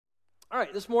All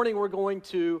right, this morning we're going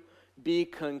to be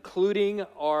concluding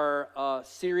our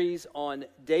series on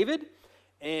David,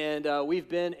 and we've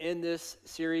been in this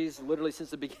series literally since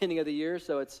the beginning of the year,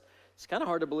 so it's kind of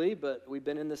hard to believe, but we've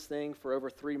been in this thing for over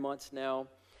 3 months now,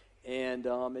 and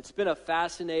it's been a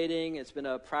fascinating, it's been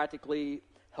a practically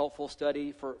helpful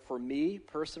study for me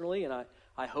personally, and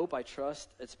I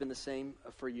trust it's been the same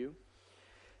for you.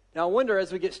 Now, I wonder,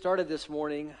 as we get started this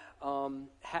morning,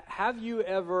 have you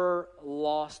ever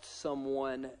lost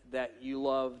someone that you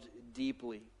loved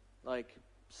deeply, like,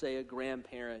 say, a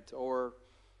grandparent, or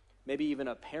maybe even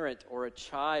a parent, or a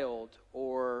child,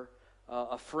 or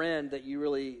a friend that you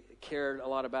really cared a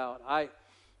lot about?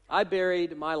 I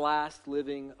buried my last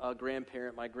living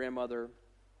grandparent, my grandmother,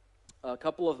 a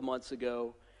couple of months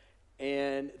ago,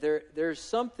 and there's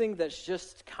something that's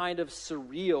just kind of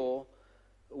surreal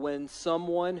when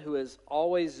someone who has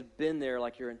always been there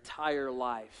like your entire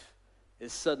life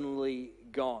is suddenly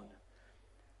gone.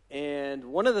 And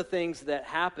one of the things that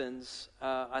happens,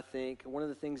 I think, one of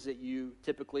the things that you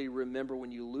typically remember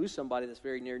when you lose somebody that's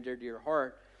very near and dear to your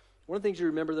heart, one of the things you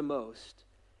remember the most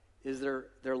is their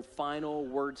final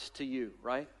words to you,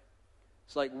 right?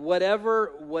 It's like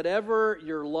whatever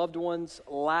your loved one's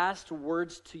last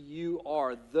words to you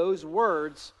are, those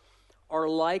words are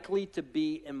likely to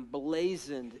be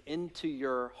emblazoned into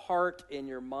your heart and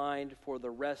your mind for the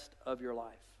rest of your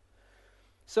life.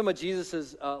 Some of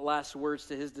Jesus' last words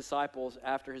to his disciples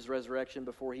after his resurrection,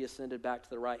 before he ascended back to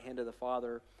the right hand of the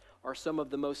Father, are some of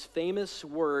the most famous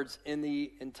words in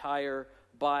the entire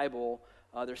Bible.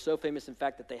 They're so famous, in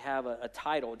fact, that they have a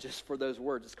title just for those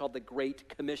words. It's called the Great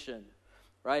Commission.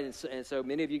 Right, and so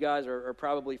many of you guys are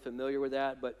probably familiar with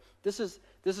that, but this is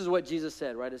what Jesus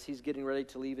said, right, as he's getting ready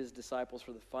to leave his disciples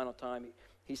for the final time.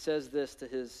 He says this to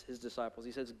his disciples.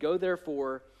 He says, "Go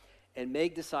therefore and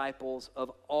make disciples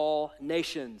of all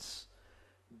nations,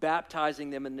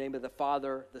 baptizing them in the name of the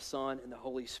Father, the Son, and the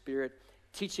Holy Spirit,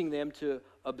 teaching them to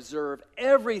observe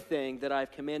everything that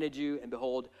I've commanded you, and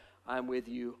behold, I'm with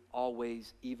you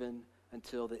always, even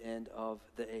until the end of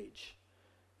the age."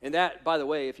 And that, by the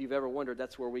way, if you've ever wondered,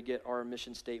 that's where we get our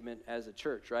mission statement as a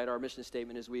church, right? Our mission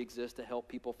statement is we exist to help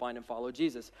people find and follow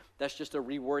Jesus. That's just a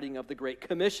rewording of the Great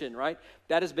Commission, right?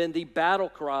 That has been the battle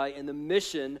cry and the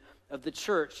mission of the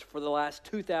church for the last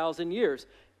 2,000 years.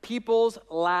 People's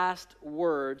last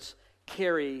words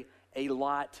carry a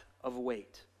lot of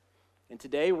weight. And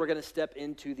today we're going to step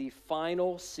into the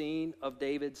final scene of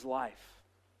David's life.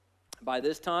 By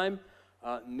this time,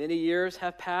 many years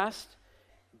have passed.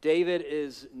 David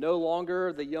is no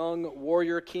longer the young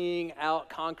warrior king out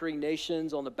conquering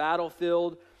nations on the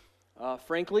battlefield.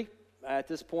 Frankly, at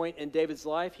this point in David's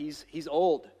life, he's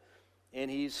old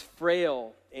and he's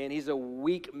frail and he's a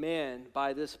weak man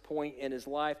by this point in his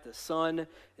life. The sun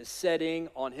is setting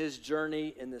on his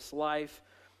journey in this life.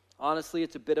 Honestly,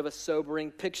 it's a bit of a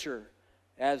sobering picture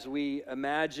as we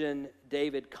imagine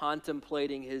David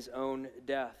contemplating his own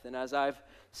death. And as I've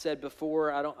said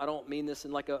before, I don't mean this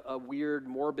in like a weird,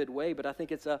 morbid way, but I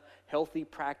think it's a healthy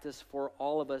practice for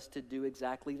all of us to do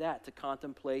exactly that, to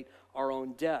contemplate our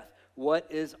own death. What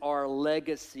is our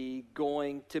legacy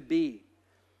going to be?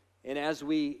 And as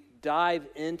we dive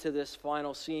into this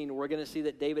final scene, we're going to see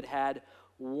that David had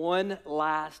one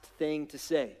last thing to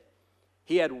say.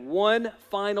 He had one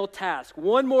final task,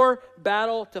 one more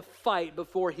battle to fight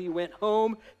before he went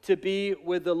home to be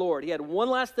with the Lord. He had one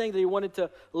last thing that he wanted to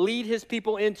lead his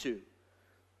people into.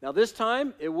 Now this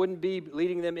time, it wouldn't be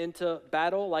leading them into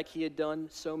battle like he had done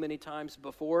so many times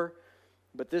before,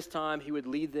 but this time he would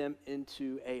lead them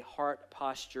into a heart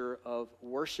posture of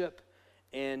worship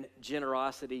and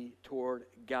generosity toward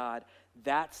God.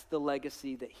 That's the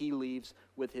legacy that he leaves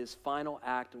with his final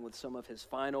act and with some of his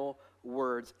final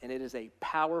words, and it is a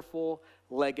powerful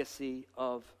legacy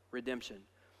of redemption.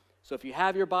 So if you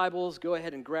have your Bibles, go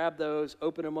ahead and grab those,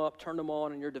 open them up, turn them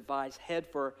on your device, head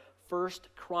for 1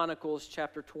 Chronicles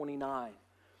chapter 29.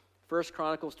 1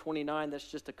 Chronicles 29,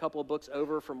 that's just a couple of books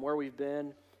over from where we've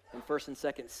been in 1 and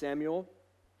 2 Samuel.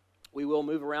 We will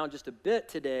move around just a bit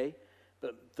today,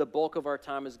 but the bulk of our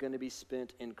time is going to be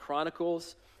spent in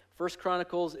Chronicles. 1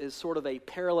 Chronicles is sort of a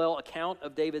parallel account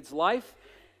of David's life.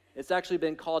 It's actually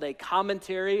been called a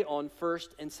commentary on 1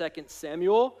 and 2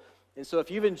 Samuel. And so if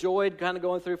you've enjoyed kind of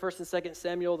going through 1 and 2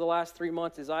 Samuel the last 3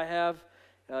 months as I have,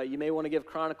 you may want to give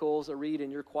Chronicles a read in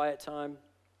your quiet time.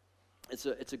 It's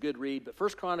a good read. But 1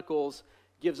 Chronicles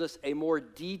gives us a more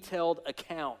detailed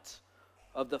account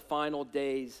of the final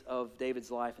days of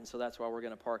David's life. And so that's why we're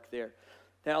going to park there.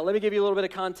 Now, let me give you a little bit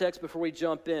of context before we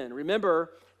jump in.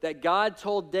 Remember that God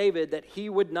told David that he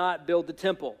would not build the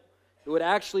temple. It would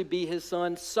actually be his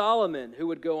son Solomon who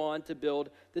would go on to build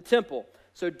the temple.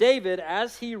 So David,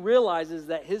 as he realizes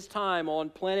that his time on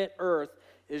planet Earth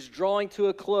is drawing to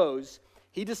a close,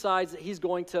 he decides that he's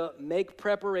going to make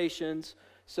preparations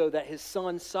so that his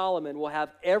son Solomon will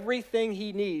have everything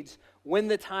he needs when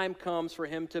the time comes for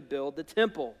him to build the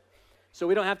temple. So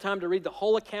we don't have time to read the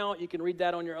whole account. You can read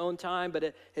that on your own time, but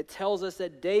it tells us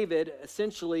that David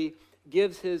essentially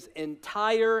gives his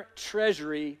entire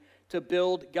treasury to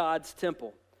build God's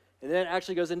temple. And then it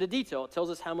actually goes into detail. It tells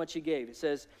us how much he gave. It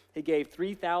says he gave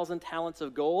 3,000 talents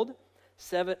of gold,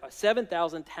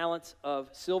 7,000 talents of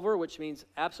silver, which means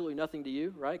absolutely nothing to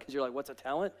you, right? Because you're like, what's a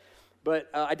talent? But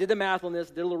I did the math on this,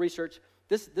 did a little research.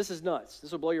 This is nuts.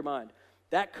 This will blow your mind.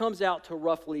 That comes out to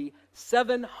roughly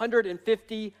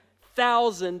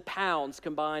 750,000 pounds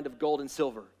combined of gold and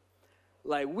silver.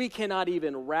 Like, we cannot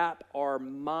even wrap our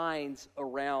minds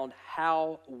around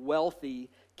how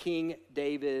wealthy King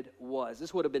David was.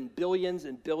 This would have been billions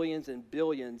and billions and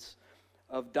billions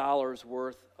of dollars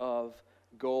worth of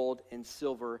gold and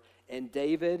silver, and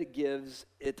David gives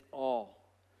it all.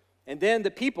 And then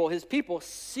his people,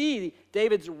 see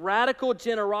David's radical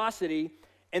generosity,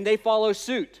 and they follow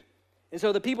suit. And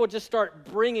so the people just start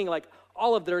bringing like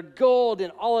all of their gold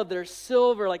and all of their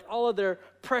silver, like all of their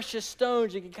precious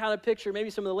stones. You can kind of picture maybe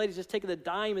some of the ladies just taking the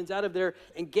diamonds out of their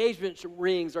engagement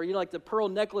rings, or like the pearl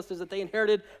necklaces that they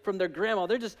inherited from their grandma.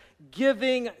 They're just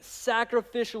giving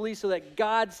sacrificially so that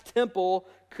God's temple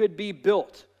could be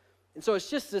built. And so it's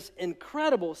just this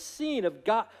incredible scene of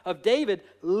David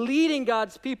leading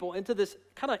God's people into this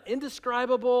kind of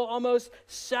indescribable, almost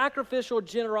sacrificial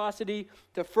generosity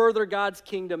to further God's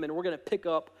kingdom. And we're going to pick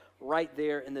up right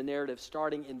there in the narrative,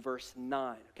 starting in verse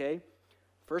 9, okay?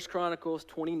 1 Chronicles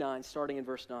 29, starting in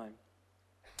verse 9,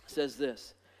 says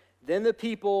this: Then the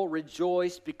people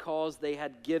rejoiced because they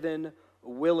had given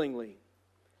willingly.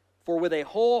 For with a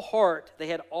whole heart they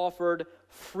had offered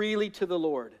freely to the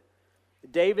Lord.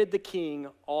 David the king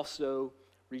also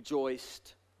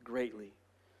rejoiced greatly.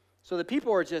 So the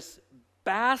people are just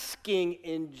basking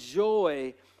in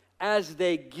joy as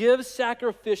they give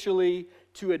sacrificially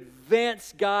to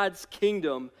advance God's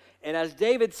kingdom. And as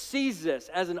David sees this,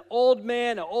 as an old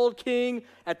man, an old king,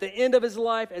 at the end of his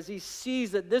life, as he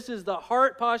sees that this is the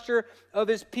heart posture of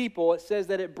his people, it says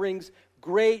that it brings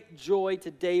great joy to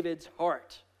David's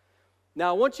heart. Now,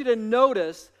 I want you to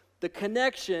notice the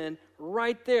connection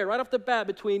right there, right off the bat,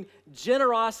 between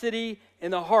generosity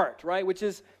and the heart, right? Which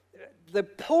is the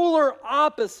polar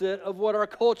opposite of what our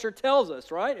culture tells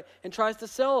us, right? And tries to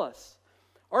sell us.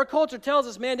 Our culture tells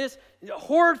us, man, just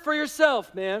hoard for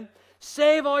yourself, man.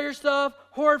 Save all your stuff,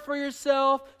 hoard for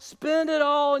yourself, spend it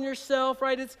all on yourself,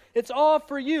 right? It's all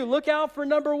for you. Look out for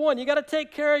number one. You got to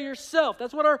take care of yourself.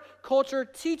 That's what our culture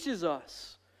teaches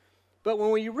us. But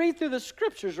when we read through the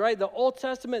scriptures, right, the Old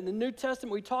Testament and the New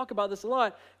Testament, we talk about this a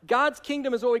lot. God's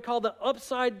kingdom is what we call the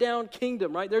upside-down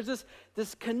kingdom, right? There's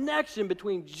this connection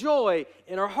between joy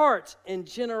in our hearts and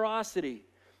generosity.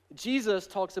 Jesus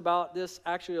talks about this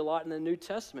actually a lot in the New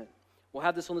Testament. We'll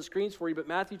have this on the screens for you, but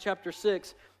Matthew chapter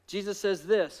 6, Jesus says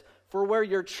this: For where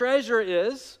your treasure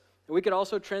is, and we could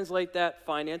also translate that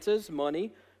finances,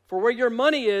 money, for where your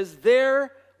money is,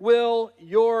 there will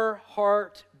your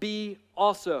heart be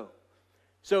also.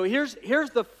 So here's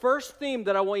the first theme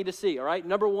that I want you to see, all right?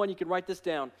 Number one, you can write this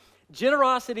down.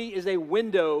 Generosity is a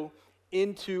window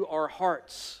into our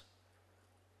hearts.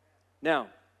 Now,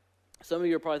 some of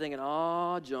you are probably thinking,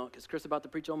 junk, is Chris about to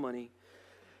preach on money?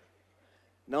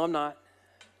 No, I'm not.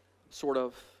 Sort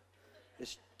of.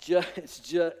 It's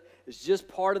just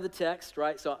part of the text,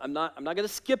 right? So I'm not going to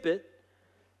skip it,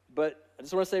 but I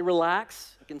just want to say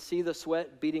relax. I can see the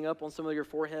sweat beating up on some of your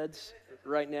foreheads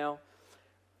right now.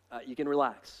 You can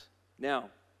relax. Now,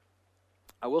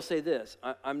 I will say this.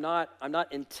 I'm not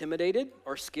intimidated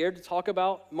or scared to talk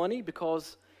about money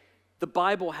because the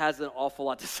Bible has an awful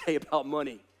lot to say about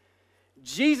money.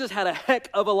 Jesus had a heck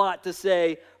of a lot to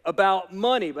say about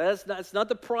money, but that's not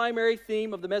the primary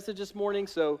theme of the message this morning,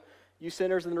 so you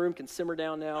sinners in the room can simmer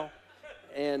down now.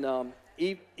 And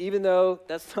even though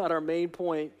that's not our main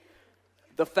point,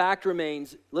 the fact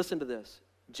remains, listen to this.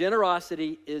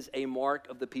 Generosity is a mark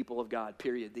of the people of God,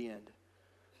 period, the end.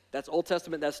 That's Old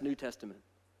Testament, that's New Testament.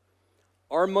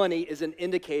 Our money is an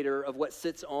indicator of what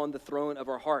sits on the throne of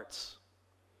our hearts.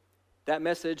 That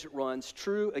message runs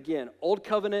true, again, Old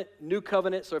Covenant, New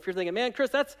Covenant. So if you're thinking, man,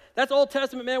 Chris, that's Old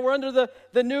Testament, man, we're under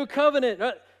the New Covenant.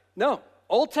 No,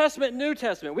 Old Testament, New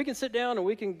Testament. We can sit down and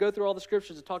we can go through all the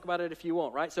scriptures and talk about it if you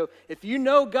want, right? So if you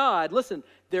know God, listen,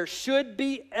 there should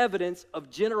be evidence of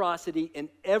generosity in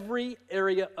every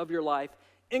area of your life,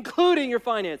 including your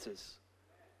finances.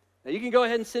 Now, you can go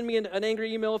ahead and send me an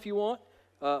angry email if you want.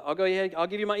 I'll go ahead. I'll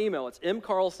give you my email. It's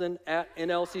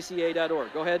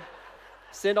mcarlson@nlcca.org. Go ahead.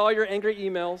 Send all your angry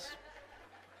emails.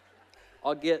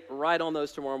 I'll get right on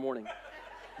those tomorrow morning.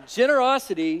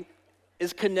 Generosity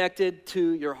is connected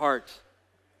to your heart.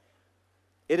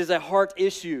 It is a heart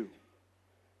issue.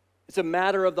 It's a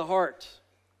matter of the heart.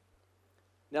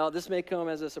 Now, this may come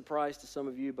as a surprise to some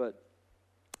of you, but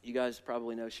you guys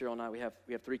probably know Cheryl and I, we have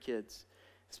 3 kids.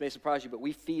 This may surprise you, but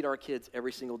we feed our kids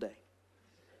every single day.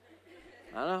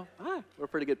 I know. We're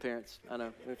pretty good parents. I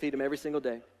know. We feed them every single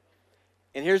day.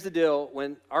 And here's the deal.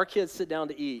 When our kids sit down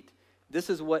to eat, this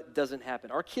is what doesn't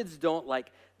happen. Our kids don't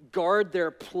guard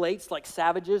their plates like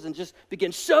savages and just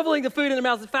begin shoveling the food in their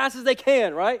mouths as fast as they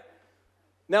can, right?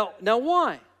 Now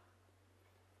why?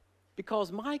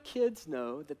 Because my kids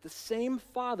know that the same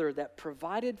Father that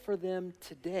provided for them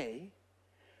today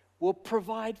will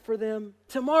provide for them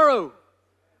tomorrow.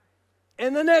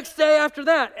 And the next day after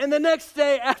that, and the next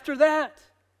day after that.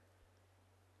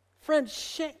 Friends,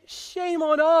 shame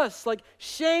on us,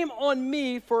 shame on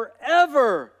me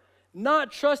forever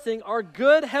not trusting our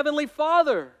good Heavenly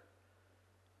Father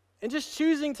and just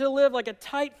choosing to live like a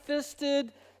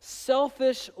tight-fisted,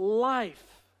 selfish life.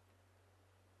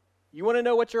 You want to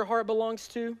know what your heart belongs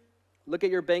to? Look at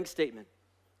your bank statement.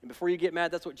 And before you get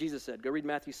mad, that's what Jesus said. Go read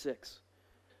Matthew 6.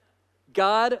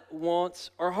 God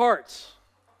wants our hearts.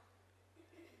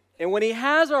 And when He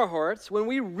has our hearts, when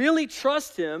we really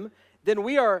trust Him, then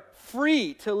we are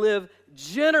free to live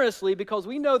generously because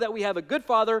we know that we have a good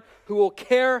Father who will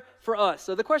care for us.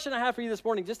 So the question I have for you this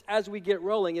morning, just as we get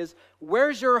rolling, is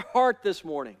where's your heart this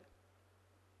morning?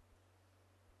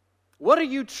 What are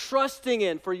you trusting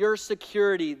in for your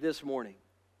security this morning?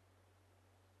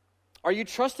 Are you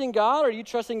trusting God? Are you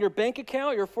trusting your bank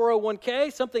account, your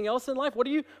 401k, something else in life? What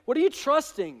are you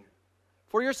trusting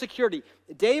for your security?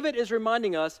 David is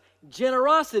reminding us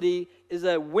generosity is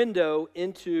a window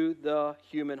into the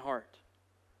human heart.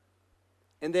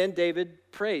 And then David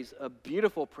prays a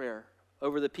beautiful prayer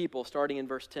over the people, starting in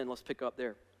verse 10. Let's pick up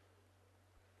there.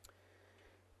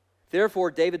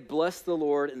 Therefore, David blessed the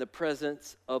Lord in the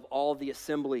presence of all the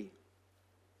assembly.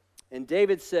 And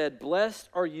David said, "Blessed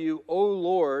are you, O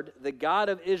Lord, the God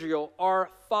of Israel, our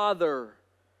Father."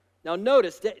 Now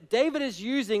notice, David is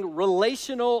using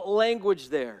relational language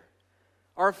there.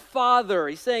 Our Father.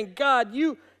 He's saying, God,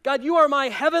 you are my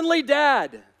heavenly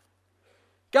dad.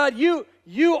 God, you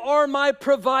are my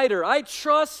provider. I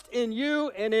trust in you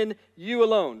and in you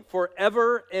alone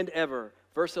forever and ever.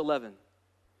 Verse 11.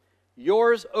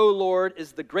 Yours, O Lord,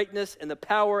 is the greatness and the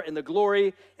power and the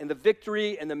glory and the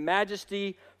victory and the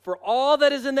majesty, for all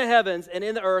that is in the heavens and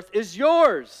in the earth is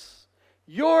yours.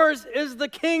 Yours is the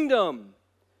kingdom.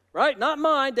 Right? Not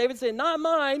mine. David saying, not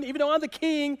mine, even though I'm the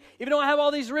king, even though I have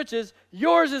all these riches,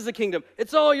 yours is the kingdom.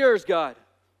 It's all yours, God.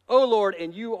 O Lord,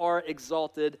 and you are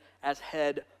exalted as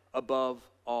head above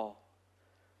all.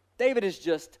 David is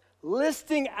just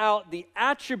listing out the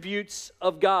attributes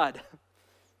of God.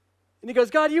 And he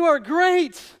goes, God, you are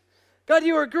great. God,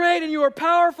 you are great and you are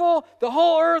powerful. The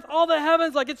whole earth, all the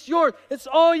heavens, it's yours. It's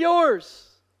all yours.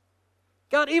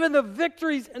 God, even the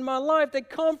victories in my life, they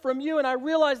come from you. And I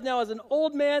realize now as an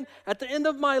old man at the end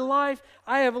of my life,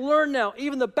 I have learned now,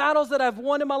 even the battles that I've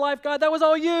won in my life, God, that was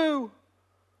all you.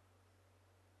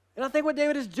 And I think what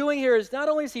David is doing here is not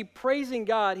only is he praising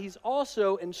God, he's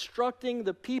also instructing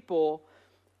the people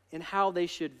in how they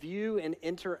should view and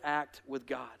interact with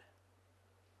God.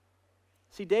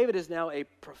 See, David is now a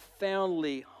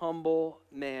profoundly humble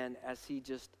man as he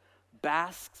just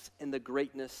basks in the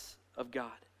greatness of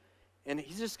God. And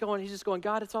he's just going,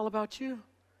 God, it's all about you.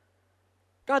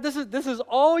 God, this is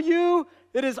all you.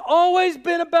 It has always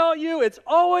been about you. It's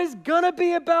always going to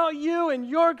be about you and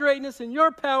your greatness and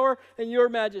your power and your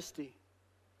majesty.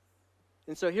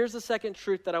 And so here's the second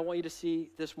truth that I want you to see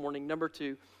this morning. Number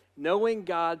 2, knowing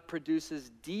God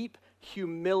produces deep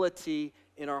humility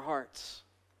in our hearts.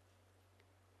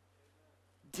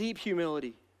 Deep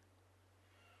humility.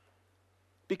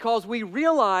 Because we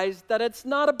realize that it's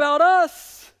not about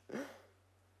us.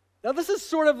 Now, this is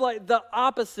sort of like the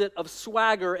opposite of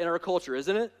swagger in our culture,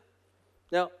 isn't it?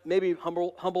 Now, maybe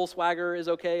humble swagger is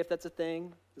okay if that's a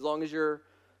thing, as long as your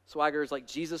swagger is like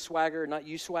Jesus swagger, not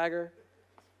you swagger.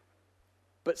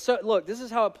 But so, look, this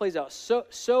is how it plays out.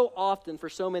 So often for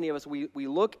so many of us, we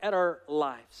look at our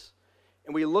lives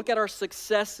and we look at our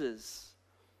successes,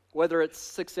 whether it's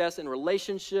success in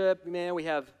relationship. Man, we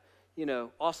have,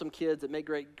 awesome kids that make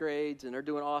great grades and they're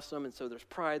doing awesome, and so there's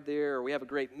pride there. Or we have a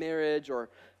great marriage, or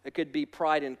it could be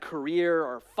pride in career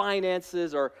or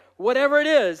finances or whatever it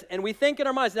is. And we think in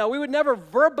our minds, now we would never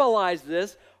verbalize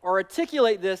this or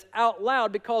articulate this out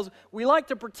loud because we like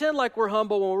to pretend like we're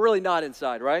humble when we're really not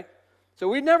inside, right? So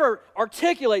we never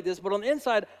articulate this, but on the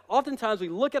inside, oftentimes we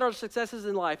look at our successes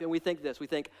in life and we think this. We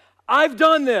think, I've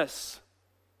done this.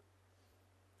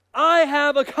 I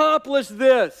have accomplished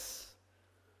this.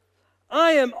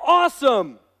 I am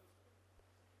awesome.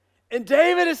 And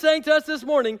David is saying to us this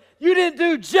morning, you didn't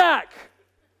do jack.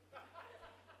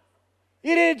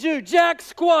 You didn't do jack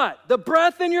squat. The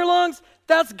breath in your lungs,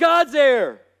 that's God's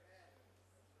air.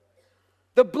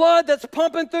 The blood that's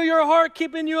pumping through your heart,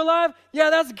 keeping you alive, yeah,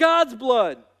 that's God's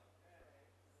blood.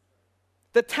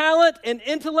 The talent and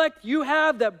intellect you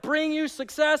have that bring you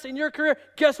success in your career,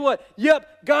 guess what?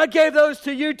 Yep, God gave those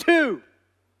to you too.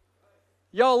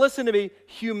 Y'all, listen to me.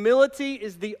 Humility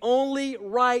is the only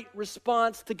right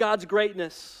response to God's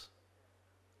greatness.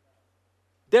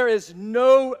 There is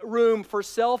no room for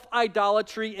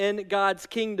self-idolatry in God's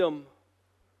kingdom.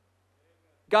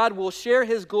 God will share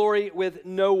his glory with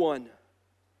no one.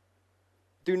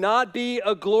 Do not be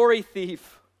a glory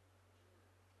thief.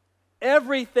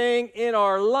 Everything in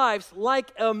our lives,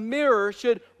 like a mirror,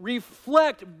 should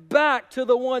reflect back to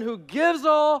the one who gives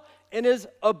all and is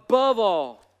above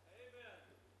all. Amen.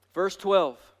 Verse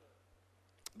 12.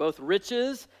 Both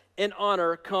riches and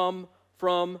honor come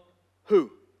from who?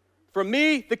 From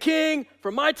me, the king,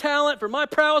 from my talent, from my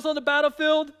prowess on the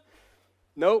battlefield?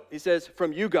 Nope, he says,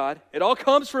 from you, God. It all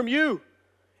comes from you.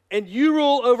 And you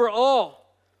rule over all.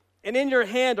 And in your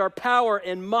hand are power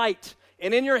and might.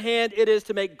 And in your hand it is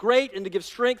to make great and to give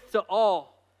strength to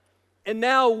all. And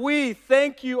now we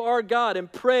thank you, our God,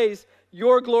 and praise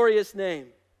your glorious name.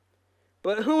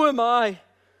 But who am I,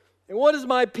 and what is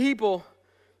my people,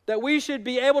 that we should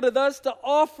be able to thus to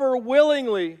offer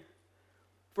willingly?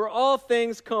 For all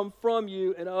things come from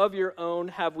you, and of your own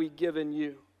have we given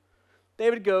you.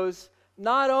 David goes,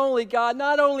 not only, God,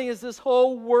 not only is this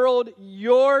whole world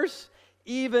yours,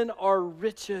 even our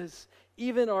riches,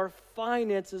 even our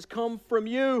finances come from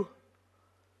you.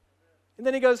 And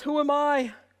then he goes, who am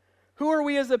I? Who are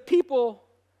we as a people?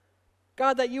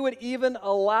 God, that you would even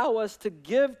allow us to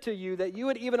give to you, that you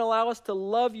would even allow us to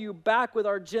love you back with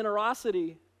our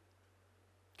generosity.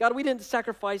 God, we didn't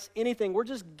sacrifice anything. We're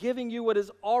just giving you what is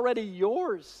already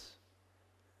yours.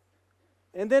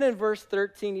 And then in verse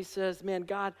 13, he says, man,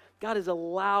 God is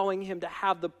allowing him to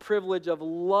have the privilege of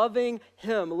loving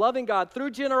him, loving God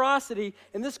through generosity,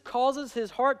 and this causes his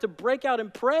heart to break out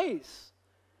in praise.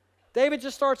 David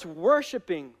just starts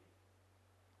worshiping.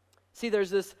 See,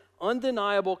 there's this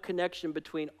undeniable connection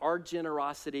between our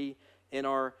generosity and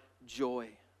our joy.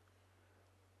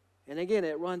 And again,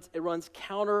 it runs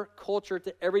counterculture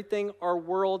to everything our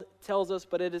world tells us,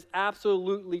 but it is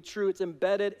absolutely true. It's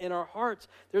embedded in our hearts.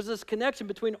 There's this connection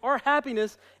between our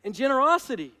happiness and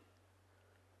generosity.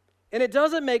 And it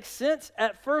doesn't make sense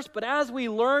at first, but as we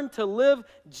learn to live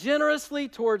generously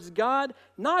towards God,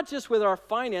 not just with our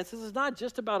finances, it's not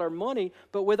just about our money,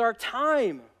 but with our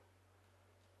time,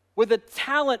 with the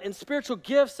talent and spiritual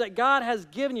gifts that God has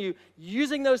given you,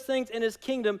 using those things in his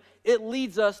kingdom, it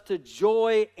leads us to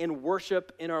joy and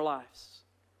worship in our lives.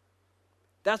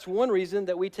 That's one reason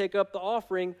that we take up the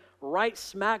offering right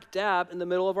smack dab in the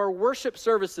middle of our worship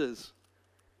services,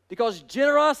 because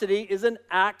generosity is an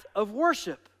act of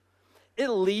worship. It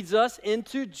leads us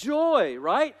into joy,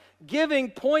 right? Giving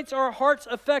points our heart's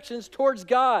affections towards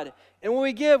God. And when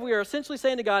we give, we are essentially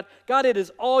saying to God, God, it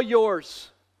is all yours.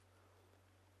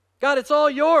 God, it's all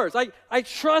yours. I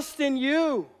trust in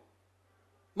you.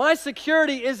 My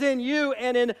security is in you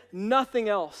and in nothing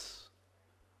else.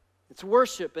 It's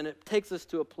worship, and it takes us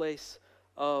to a place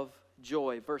of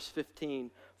joy. Verse 15,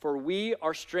 for we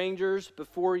are strangers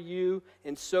before you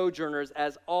and sojourners,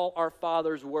 as all our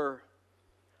fathers were.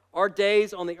 Our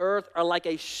days on the earth are like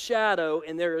a shadow,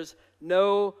 and there is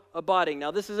no abiding.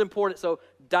 Now, this is important, so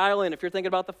dial in. If you're thinking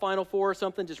about the Final Four or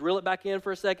something, just reel it back in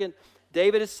for a second.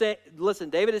 David is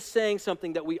saying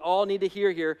something that we all need to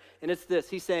hear here, and it's this.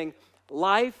 He's saying,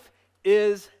 life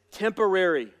is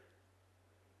temporary.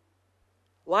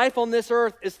 Life on this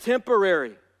earth is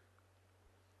temporary.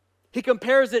 He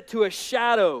compares it to a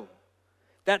shadow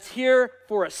that's here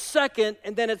for a second,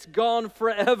 and then it's gone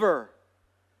forever.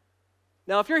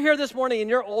 Now, if you're here this morning and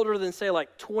you're older than, say,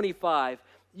 like 25,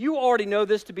 you already know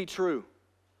this to be true.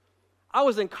 I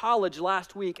was in college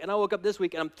last week, and I woke up this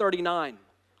week, and I'm 39.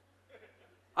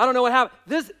 I don't know what happened.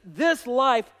 This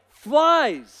life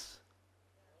flies.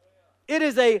 It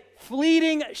is a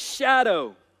fleeting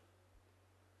shadow.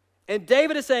 And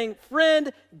David is saying,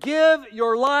 friend, give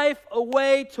your life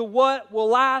away to what will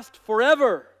last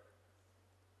forever.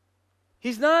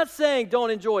 He's not saying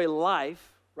don't enjoy life,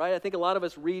 right? I think a lot of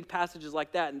us read passages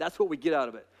like that, and that's what we get out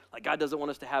of it. Like God doesn't want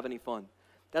us to have any fun.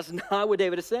 That's not what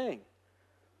David is saying.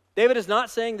 David is not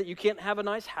saying that you can't have a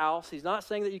nice house. He's not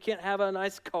saying that you can't have a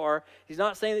nice car. He's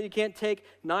not saying that you can't take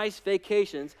nice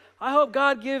vacations. I hope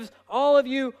God gives all of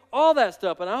you all that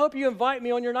stuff, and I hope you invite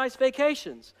me on your nice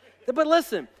vacations. But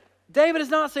listen, David is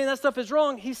not saying that stuff is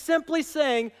wrong. He's simply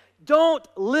saying, don't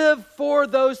live for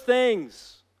those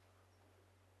things.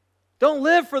 Don't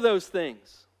live for those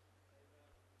things.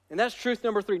 And that's truth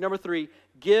number 3. Number 3,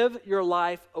 give your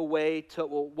life away to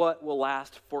what will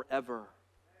last forever.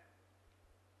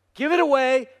 Give it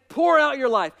away, pour out your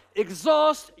life,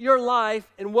 exhaust your life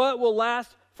in what will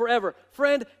last forever.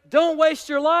 Friend, don't waste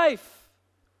your life.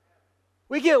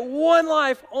 We get one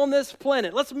life on this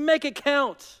planet. Let's make it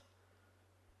count.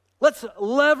 Let's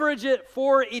leverage it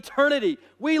for eternity.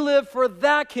 We live for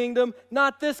that kingdom,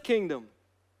 not this kingdom.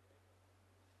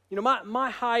 You know,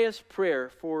 my highest prayer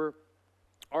for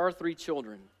our 3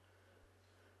 children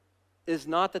is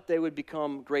not that they would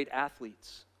become great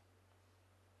athletes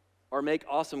or make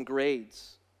awesome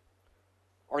grades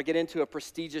or get into a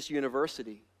prestigious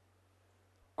university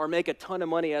or make a ton of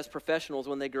money as professionals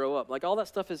when they grow up. Like, all that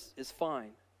stuff is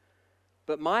fine.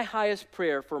 But my highest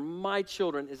prayer for my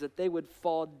children is that they would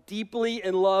fall deeply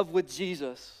in love with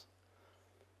Jesus.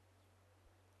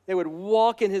 They would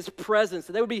walk in his presence,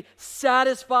 and they would be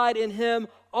satisfied in him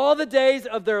all the days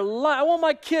of their life. I want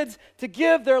my kids to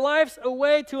give their lives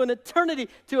away to an eternity,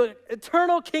 to an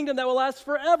eternal kingdom that will last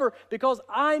forever, because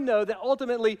I know that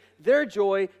ultimately their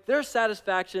joy, their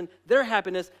satisfaction, their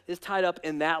happiness is tied up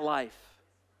in that life.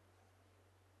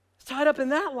 It's tied up in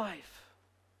that life.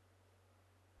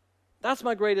 That's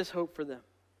my greatest hope for them.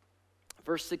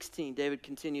 Verse 16, David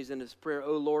continues in his prayer,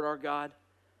 O Lord our God,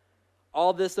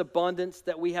 all this abundance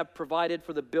that we have provided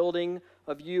for the building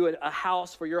of you a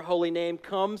house for your holy name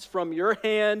comes from your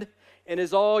hand and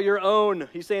is all your own.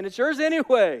 He's saying it's yours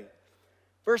anyway.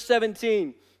 Verse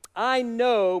 17, I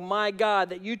know, my God,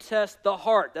 that you test the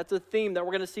heart. That's a theme that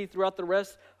we're going to see throughout the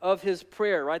rest of his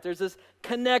prayer, right? There's this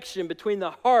connection between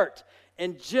the heart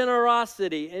and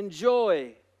generosity and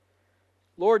joy.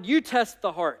 Lord, you test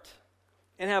the heart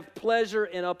and have pleasure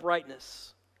in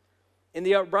uprightness. In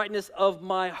the uprightness of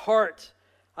my heart,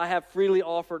 I have freely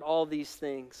offered all these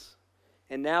things.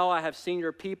 And now I have seen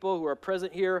your people who are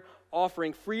present here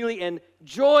offering freely and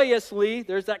joyously.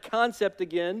 There's that concept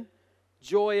again.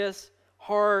 Joyous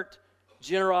heart,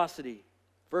 generosity.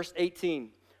 Verse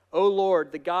 18. O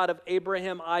Lord, the God of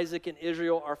Abraham, Isaac, and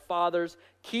Israel, our fathers,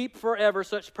 keep forever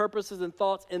such purposes and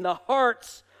thoughts in the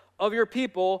hearts of your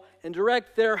people and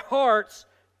direct their hearts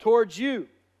towards you.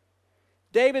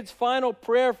 David's final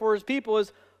prayer for his people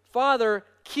is, Father,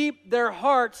 keep their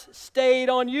hearts stayed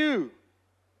on you.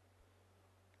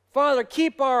 Father,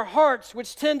 keep our hearts,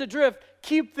 which tend to drift,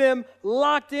 keep them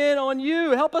locked in on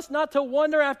you. Help us not to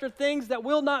wander after things that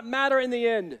will not matter in the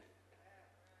end.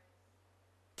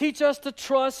 Teach us to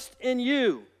trust in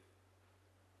you.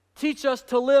 Teach us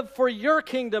to live for your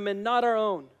kingdom and not our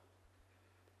own.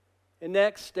 And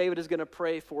next, David is going to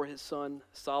pray for his son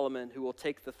Solomon, who will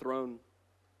take the throne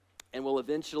and will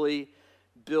eventually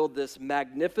build this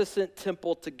magnificent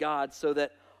temple to God so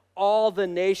that all the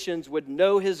nations would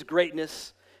know his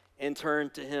greatness and turn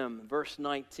to him. Verse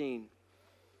 19.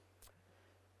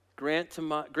 Grant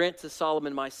to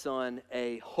Solomon, my son,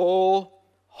 a whole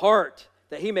heart,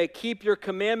 that he may keep your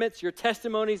commandments, your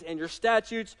testimonies, and your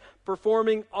statutes,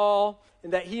 performing all,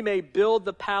 and that he may build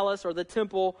the palace or the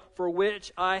temple for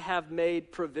which I have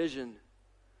made provision.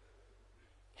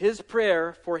 His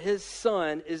prayer for his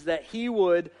son is that he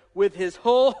would, with his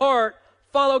whole heart,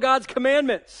 follow God's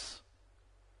commandments.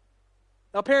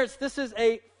 Now, parents, this is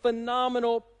a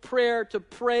phenomenal prayer to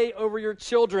pray over your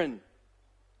children.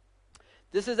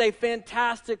 This is a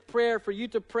fantastic prayer for you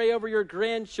to pray over your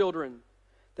grandchildren,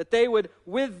 that they would,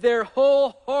 with their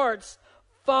whole hearts,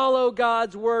 follow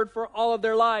God's word for all of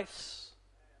their lives.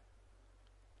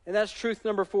 And that's truth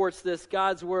number 4. It's this: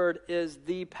 God's word is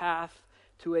the path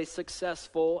to a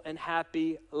successful and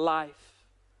happy life.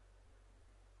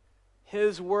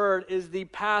 His word is the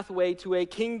pathway to a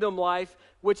kingdom life,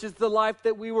 which is the life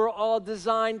that we were all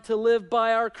designed to live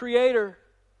by our Creator.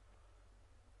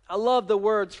 I love the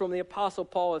words from the Apostle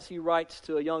Paul as he writes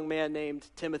to a young man named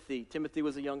Timothy. Timothy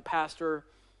was a young pastor.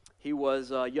 He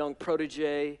was a young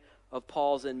protege of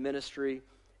Paul's in ministry.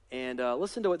 And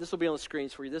listen to it. This will be on the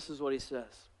screens for you. This is what he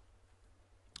says.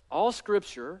 All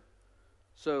Scripture,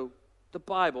 so the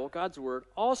Bible, God's Word,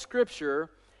 all Scripture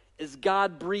is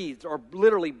God-breathed, or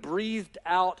literally breathed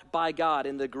out by God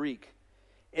in the Greek.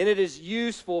 And it is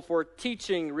useful for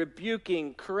teaching,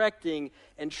 rebuking, correcting,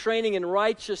 and training in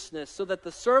righteousness, so that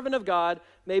the servant of God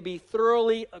may be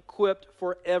thoroughly equipped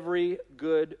for every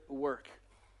good work.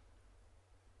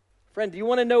 Friend, do you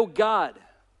want to know God?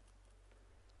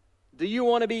 Do you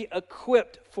want to be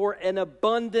equipped for an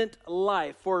abundant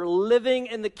life, for living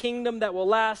in the kingdom that will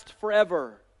last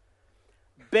forever?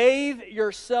 Bathe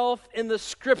yourself in the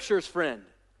scriptures, friend.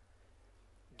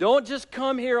 Don't just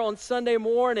come here on Sunday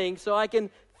morning so I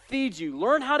can feed you.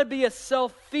 Learn how to be a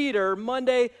self-feeder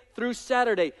Monday through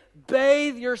Saturday.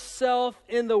 Bathe yourself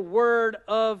in the Word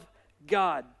of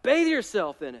God. Bathe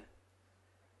yourself in it.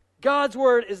 God's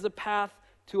Word is the path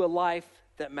to a life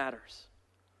that matters.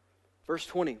 Verse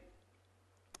 20.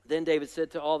 Then David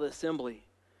said to all the assembly,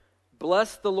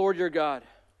 "Bless the Lord your God."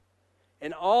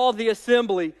 And all the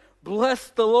assembly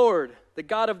blessed the Lord, the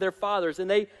God of their fathers. And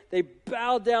they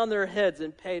bowed down their heads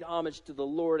and paid homage to the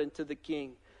Lord and to the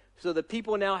king. So the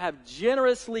people now have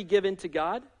generously given to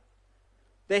God.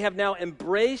 They have now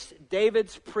embraced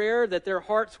David's prayer that their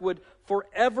hearts would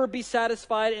forever be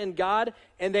satisfied in God.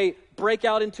 And they break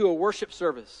out into a worship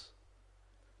service.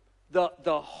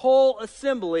 The whole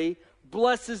assembly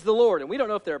blesses the Lord. And we don't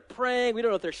know if they're praying. We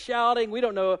don't know if they're shouting. We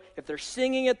don't know if they're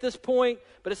singing at this point.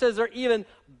 But it says they're even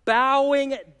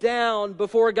bowing down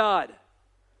before God.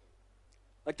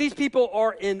 Like these people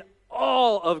are in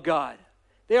awe of God.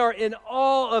 They are in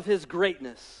awe of His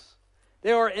greatness.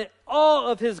 They are in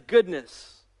awe of His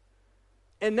goodness.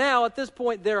 And now at this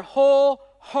point, their whole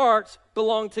hearts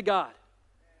belong to God.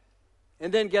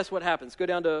 And then guess what happens? Go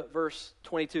down to verse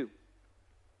 22.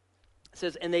 It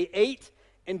says, "And they ate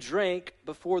and drank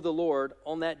before the Lord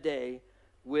on that day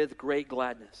with great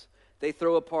gladness." They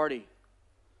throw a party.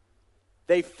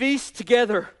 They feast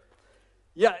together.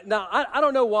 Yeah, now, I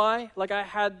don't know why. Like, I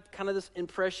had kind of this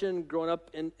impression growing up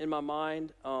in my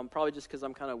mind, probably just because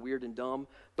I'm kind of weird and dumb,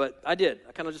 but I did.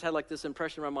 I kind of just had, like, this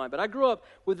impression in my mind. But I grew up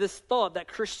with this thought that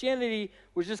Christianity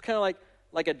was just kind of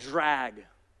like a drag.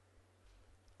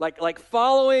 Like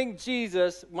following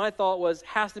Jesus, my thought was,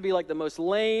 has to be, like, the most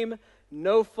lame,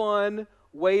 no fun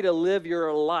way to live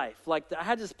your life. Like, I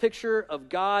had this picture of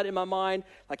God in my mind,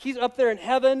 like He's up there in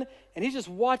heaven, and He's just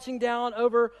watching down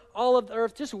over all of the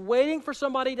earth, just waiting for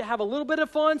somebody to have a little bit of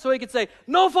fun so He could say,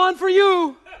 "No fun for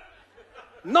you!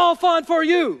 No fun for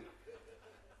you!"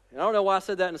 And I don't know why I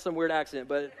said that in some weird accent,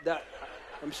 but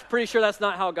I'm pretty sure that's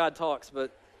not how God talks.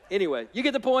 But anyway, you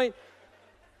get the point.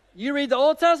 You read the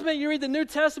Old Testament, you read the New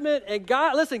Testament, and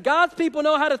God's people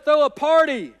know how to throw a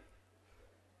party.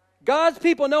 God's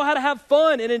people know how to have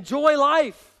fun and enjoy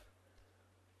life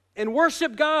and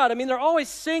worship God. I mean, they're always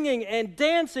singing and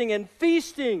dancing and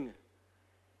feasting.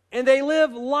 And they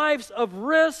live lives of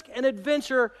risk and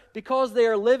adventure because they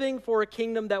are living for a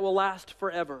kingdom that will last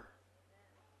forever.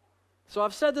 So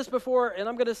I've said this before, and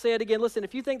I'm going to say it again. Listen,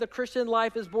 if you think the Christian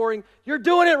life is boring, you're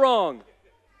doing it wrong.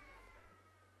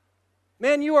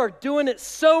 Man, you are doing it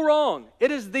so wrong.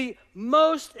 It is the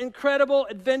most incredible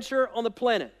adventure on the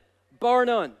planet, bar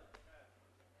none.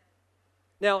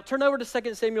 Now, turn over to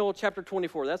 2 Samuel chapter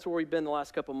 24. That's where we've been the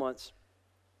last couple months.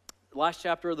 The last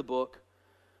chapter of the book.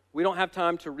 We don't have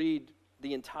time to read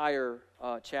the entire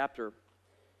chapter,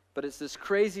 but it's this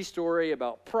crazy story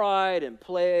about pride and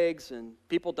plagues and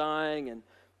people dying, and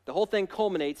the whole thing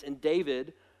culminates in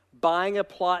David buying a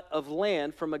plot of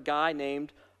land from a guy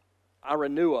named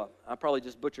Araunah. I probably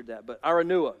just butchered that, but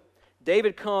Araunah.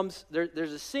 David comes,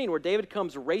 there's a scene where David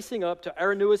comes racing up to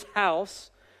Araunah's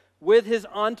house with his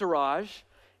entourage,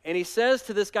 and he says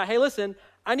to this guy, "Hey, listen,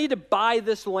 I need to buy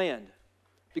this land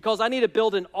because I need to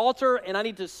build an altar and I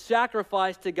need to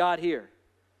sacrifice to God here."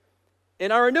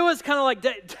 And Araunah's kind of like,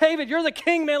 "David, you're the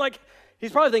king, man." Like,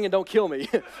 he's probably thinking, "Don't kill me."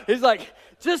 He's like,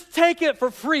 "Just take it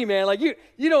for free, man. Like, you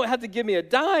don't have to give me a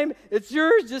dime. It's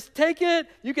yours. Just take it.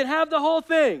 You can have the whole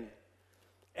thing."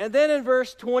 And then in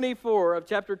verse 24 of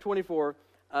chapter 24,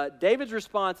 David's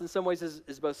response in some ways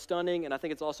is both stunning, and I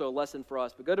think it's also a lesson for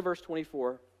us. But go to verse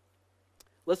 24.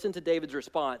 Listen to David's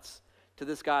response to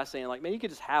this guy saying, like, "Man, you could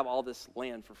just have all this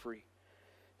land for free."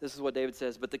 This is what David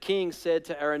says. "But the king said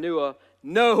to Araunah,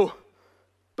 'No,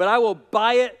 but I will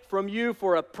buy it from you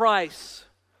for a price.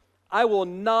 I will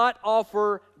not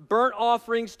offer burnt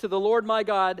offerings to the Lord my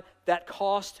God that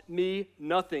cost me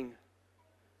nothing.'"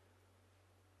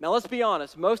 Now, let's be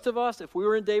honest. Most of us, if we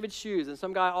were in David's shoes and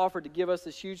some guy offered to give us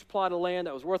this huge plot of land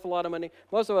that was worth a lot of money,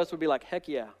 most of us would be like, "Heck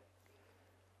yeah.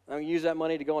 I'm going to use that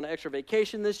money to go on an extra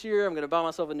vacation this year. I'm going to buy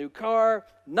myself a new car."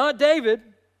 Not David.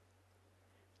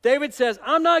 David says,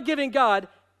 "I'm not giving God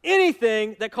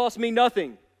anything that costs me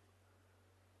nothing."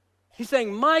 He's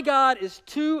saying, my God is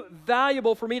too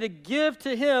valuable for me to give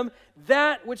to Him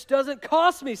that which doesn't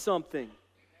cost me something.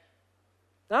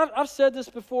 Now, I've said this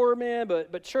before, man,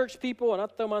 but church people, and I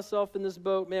throw myself in this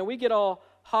boat, man, we get all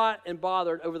hot and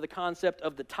bothered over the concept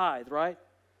of the tithe, right?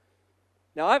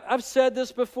 Now, I've said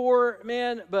this before,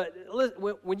 man, but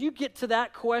when you get to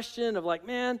that question of like,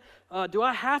 man, do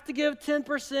I have to give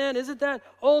 10%? Isn't that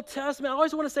Old Testament? I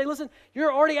always want to say, listen,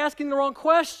 you're already asking the wrong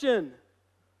question.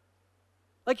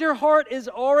 Like your heart is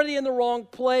already in the wrong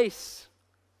place.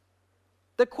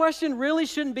 The question really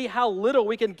shouldn't be how little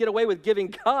we can get away with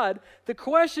giving God. The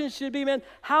question should be, man,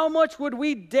 how much would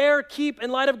we dare keep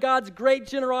in light of God's great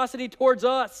generosity towards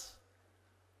us?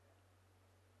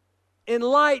 In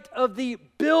light of the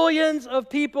billions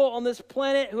of people on this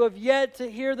planet who have yet to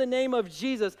hear the name of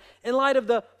Jesus, in light of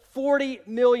the 40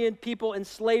 million people in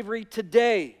slavery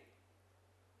today,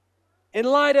 in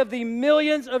light of the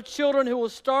millions of children who will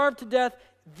starve to death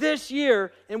this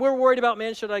year, and we're worried about,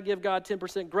 man, should I give God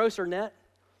 10% gross or net?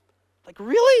 Like,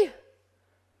 really?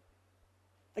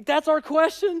 Like, that's our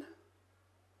question?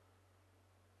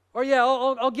 Or, yeah,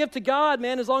 I'll give to God,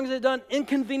 man, as long as it doesn't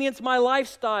inconvenience my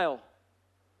lifestyle.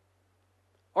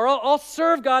 Or I'll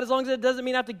serve God as long as it doesn't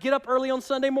mean I have to get up early on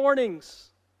Sunday mornings.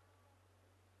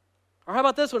 Or how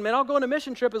about this one, man? I'll go on a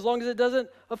mission trip as long as it doesn't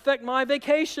affect my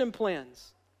vacation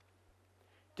plans.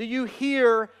 Do you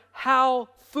hear how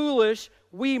foolish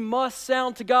we must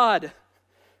sound to God?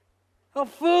 How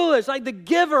foolish, like the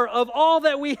giver of all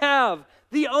that we have,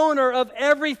 the owner of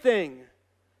everything.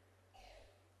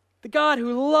 The God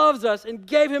who loves us and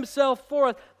gave himself for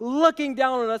us, looking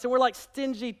down on us, and we're like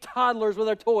stingy toddlers with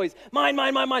our toys. Mine,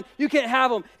 mine, mine, mine. You can't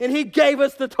have them. And he gave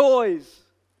us the toys.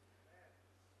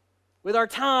 With our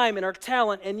time and our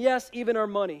talent, and yes, even our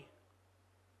money.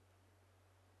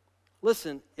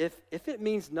 Listen, if it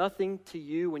means nothing to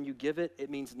you when you give it, it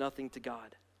means nothing to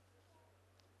God.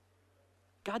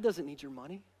 God doesn't need your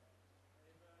money.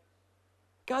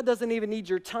 God doesn't even need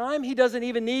your time. He doesn't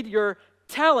even need your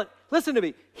talent. Listen to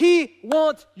me. He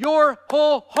wants your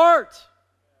whole heart.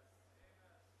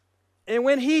 And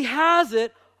when he has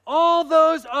it, all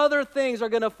those other things are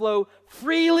going to flow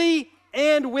freely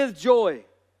and with joy.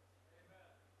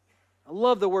 I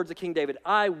love the words of King David.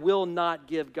 I will not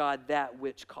give God that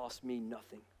which costs me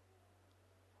nothing.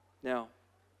 Now,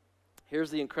 here's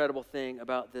the incredible thing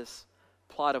about this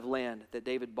plot of land that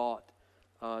David bought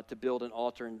to build an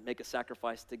altar and make a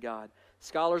sacrifice to God.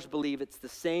 Scholars believe it's the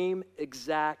same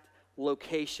exact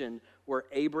location where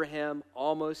Abraham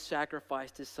almost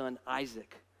sacrificed his son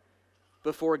Isaac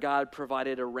before God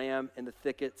provided a ram in the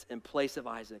thickets in place of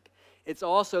Isaac. It's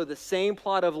also the same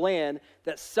plot of land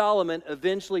that Solomon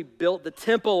eventually built the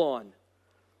temple on.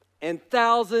 And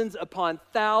thousands upon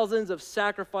thousands of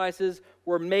sacrifices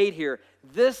were made here.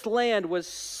 This land was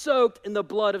soaked in the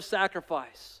blood of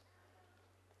sacrifice.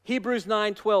 Hebrews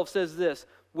 9:12 says this,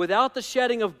 without the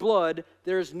shedding of blood,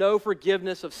 there is no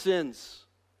forgiveness of sins.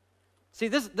 See,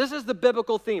 this is the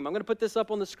biblical theme. I'm going to put this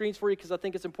up on the screens for you because I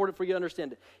think it's important for you to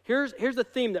understand it. Here's the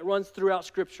theme that runs throughout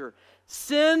Scripture.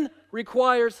 Sin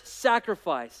requires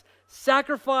sacrifice.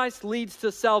 Sacrifice leads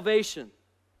to salvation.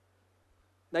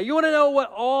 Now, you want to know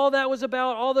what all that was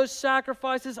about, all those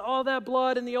sacrifices, all that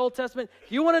blood in the Old Testament?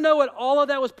 You want to know what all of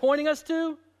that was pointing us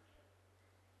to?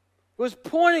 It was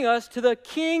pointing us to the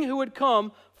king who would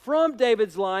come from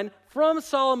David's line, from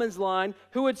Solomon's line,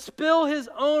 who would spill his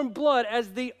own blood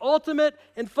as the ultimate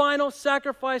and final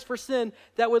sacrifice for sin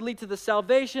that would lead to the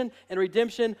salvation and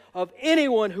redemption of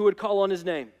anyone who would call on his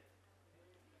name.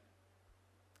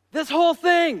 This whole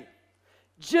thing,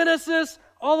 Genesis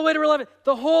all the way to Revelation,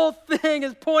 the whole thing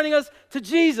is pointing us to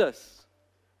Jesus.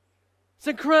 It's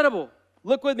incredible.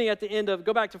 Look with me at the end of,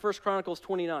 go back to 1 Chronicles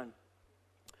 29,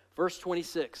 verse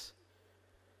 26.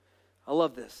 I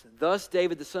love this. Thus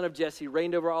David, the son of Jesse,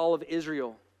 reigned over all of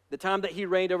Israel. The time that he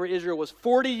reigned over Israel was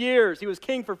 40 years. He was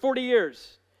king for 40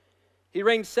 years. He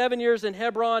reigned 7 years in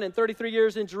Hebron and 33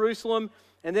 years in Jerusalem.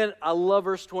 And then I love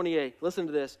verse 28. Listen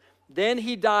to this. Then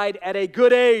he died at a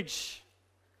good age,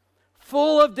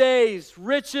 full of days,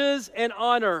 riches, and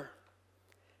honor.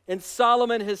 And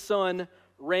Solomon, his son,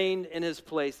 reigned in his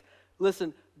place.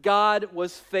 Listen, God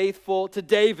was faithful to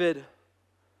David.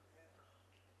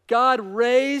 God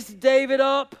raised David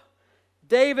up.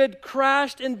 David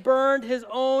crashed and burned his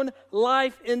own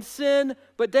life in sin,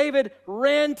 but David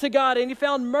ran to God and he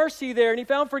found mercy there and he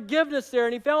found forgiveness there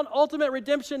and he found ultimate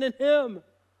redemption in him.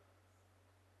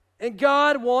 And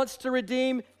God wants to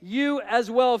redeem you as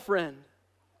well, friend.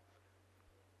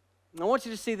 I want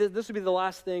you to see that this will be the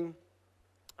last thing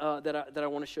that I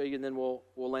want to show you, and then we'll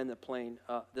land the plane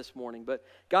this morning. But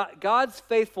God's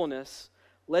faithfulness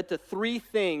led to three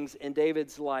things in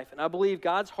David's life. And I believe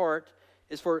God's heart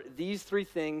is for these three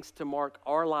things to mark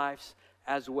our lives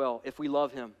as well, if we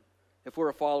love him, if we're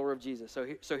a follower of Jesus.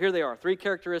 So here they are, three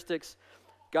characteristics,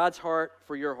 God's heart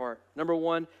for your heart. Number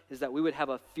one is that we would have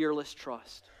a fearless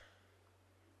trust.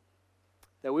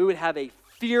 That we would have a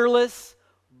fearless,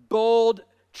 bold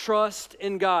trust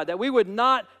in God, that we would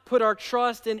not put our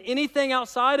trust in anything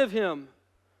outside of Him.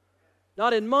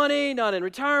 Not in money, not in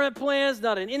retirement plans,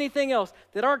 not in anything else.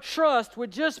 That our trust would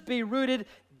just be rooted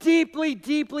deeply,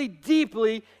 deeply,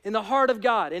 deeply in the heart of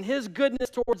God, in His goodness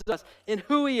towards us, in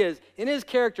who He is, in His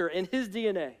character, in His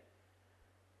DNA.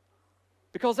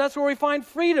 Because that's where we find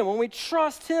freedom. When we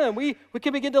trust Him, we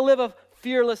can begin to live a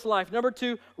fearless life. Number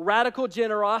 2, radical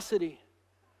generosity.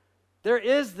 There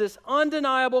is this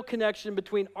undeniable connection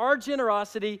between our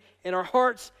generosity and our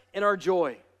hearts and our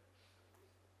joy.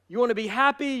 You want to be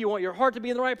happy, you want your heart to be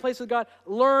in the right place with God,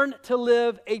 learn to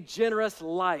live a generous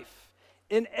life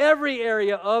in every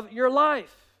area of your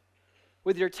life.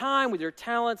 With your time, with your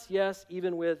talents, yes,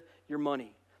 even with your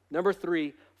money. Number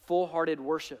 3, full-hearted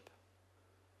worship.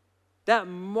 That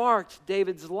marked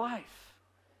David's life.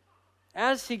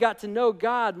 As he got to know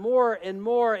God more and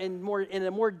more and more in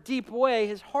a more deep way,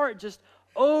 his heart just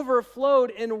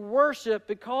overflowed in worship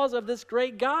because of this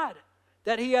great God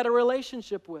that he had a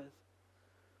relationship with.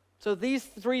 So these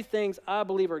 3 things, I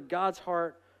believe, are God's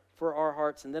heart for our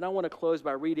hearts. And then I want to close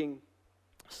by reading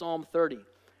Psalm 30,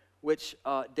 which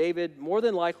David more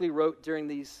than likely wrote during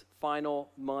these final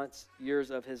months,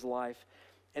 years of his life.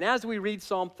 And as we read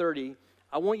Psalm 30,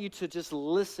 I want you to just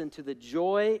listen to the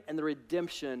joy and the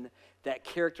redemption that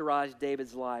characterized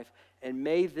David's life. And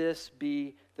may this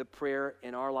be the prayer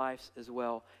in our lives as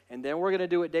well. And then we're going to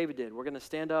do what David did. We're going to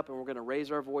stand up and we're going to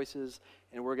raise our voices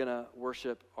and we're going to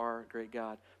worship our great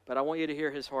God. But I want you to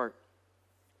hear his heart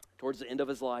towards the end of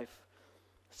his life.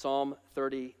 Psalm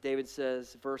 30, David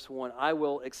says, verse 1, I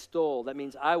will extol. That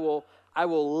means I will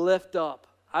lift up.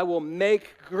 I will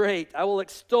make great. I will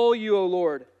extol you, O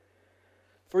Lord.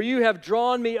 For you have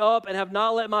drawn me up and have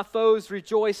not let my foes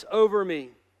rejoice over me.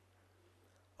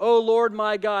 O Lord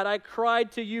my God, I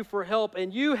cried to you for help,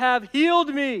 and you have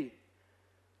healed me.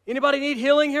 Anybody need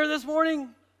healing here this morning?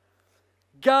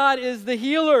 God is the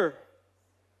healer.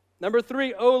 Number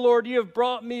 3, O Lord, you have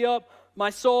brought me up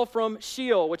my soul from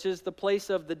Sheol, which is the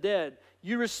place of the dead.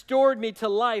 You restored me to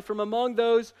life from among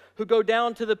those who go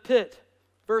down to the pit.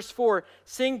 Verse 4,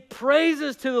 sing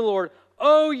praises to the Lord,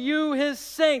 O you his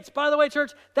saints. By the way,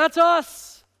 church, that's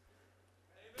us.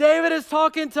 David is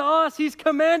talking to us. He's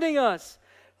commanding us.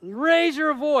 Raise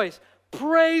your voice,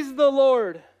 praise the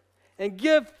Lord, and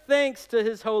give thanks to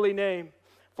his holy name.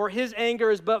 For his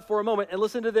anger is but for a moment. And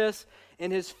listen to this,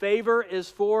 and his favor is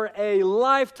for a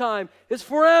lifetime. It's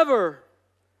forever.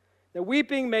 Now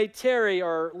weeping may tarry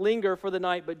or linger for the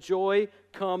night, but joy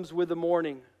comes with the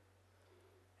morning.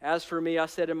 As for me, I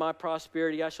said in my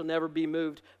prosperity, I shall never be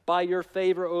moved. By your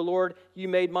favor, O Lord, you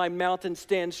made my mountain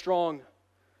stand strong.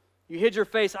 You hid your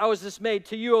face, I was dismayed.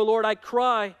 To you, O Lord, I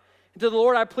cry. And to the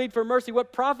Lord I plead for mercy.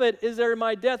 What profit is there in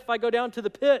my death if I go down to the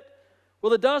pit? Will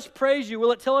the dust praise you?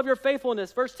 Will it tell of your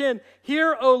faithfulness? Verse 10,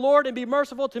 hear, O Lord, and be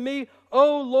merciful to me.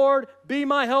 O Lord, be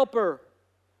my helper.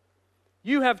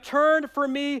 You have turned for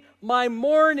me my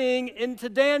mourning into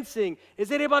dancing.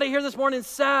 Is anybody here this morning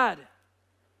sad?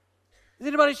 Is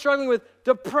anybody struggling with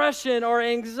depression or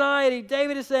anxiety?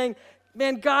 David is saying,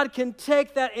 man, God can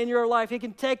take that in your life. He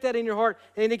can take that in your heart,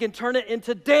 and he can turn it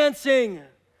into dancing.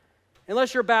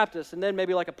 Unless you're Baptist, and then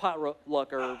maybe like a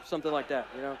potluck or something like that,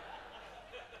 you know.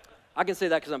 I can say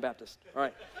that because I'm Baptist. All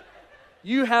right.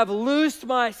 You have loosed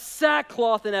my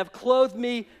sackcloth and have clothed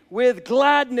me with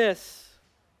gladness,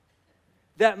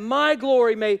 that my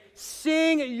glory may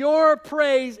sing your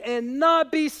praise and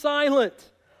not be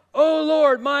silent. O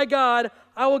Lord, my God,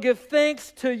 I will give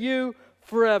thanks to you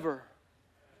forever.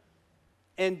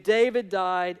 And David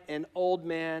died an old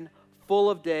man, full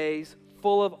of days,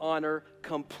 full of honor,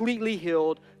 completely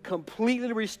healed,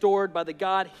 completely restored by the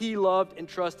God he loved and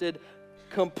trusted,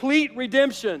 complete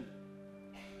redemption.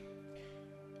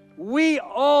 We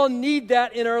all need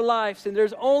that in our lives, and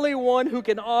there's only one who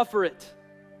can offer it.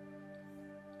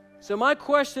 So my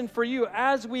question for you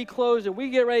as we close and we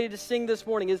get ready to sing this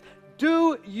morning is,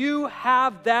 do you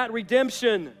have that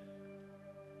redemption?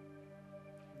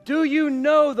 Do you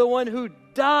know the one who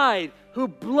died, who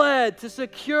bled to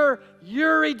secure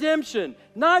your redemption?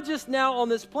 Not just now on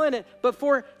this planet, but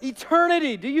for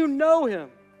eternity. Do you know him?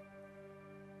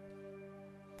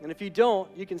 And if you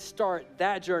don't, you can start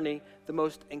that journey, the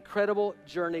most incredible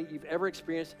journey you've ever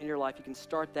experienced in your life. You can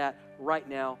start that right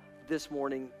now, this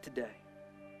morning, today.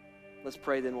 Let's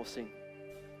pray, then we'll sing.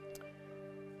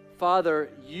 Father,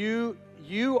 you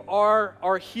are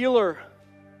our healer.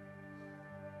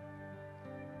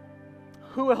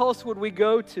 Who else would we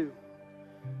go to?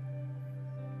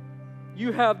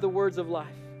 You have the words of life.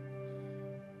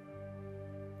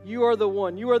 You are the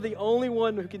one. You are the only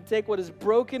one who can take what is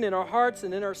broken in our hearts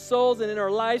and in our souls and in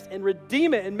our lives and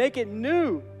redeem it and make it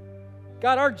new.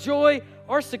 God, our joy,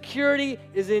 our security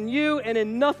is in you and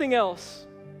in nothing else.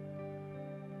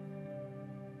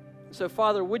 So,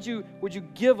 Father, would you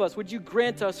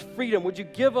grant us freedom? Would you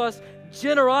give us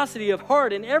generosity of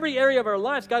heart in every area of our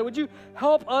lives? God, would you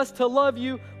help us to love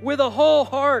you with a whole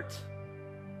heart?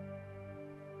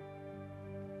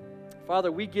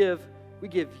 Father, we give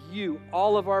you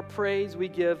all of our praise. We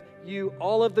give you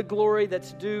all of the glory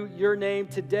that's due your name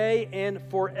today and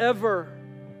forever.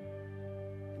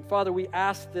 And Father, we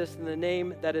ask this in the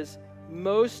name that is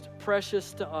most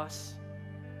precious to us,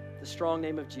 the strong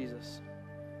name of Jesus.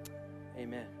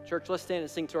 Amen. Church, let's stand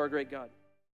and sing to our great God.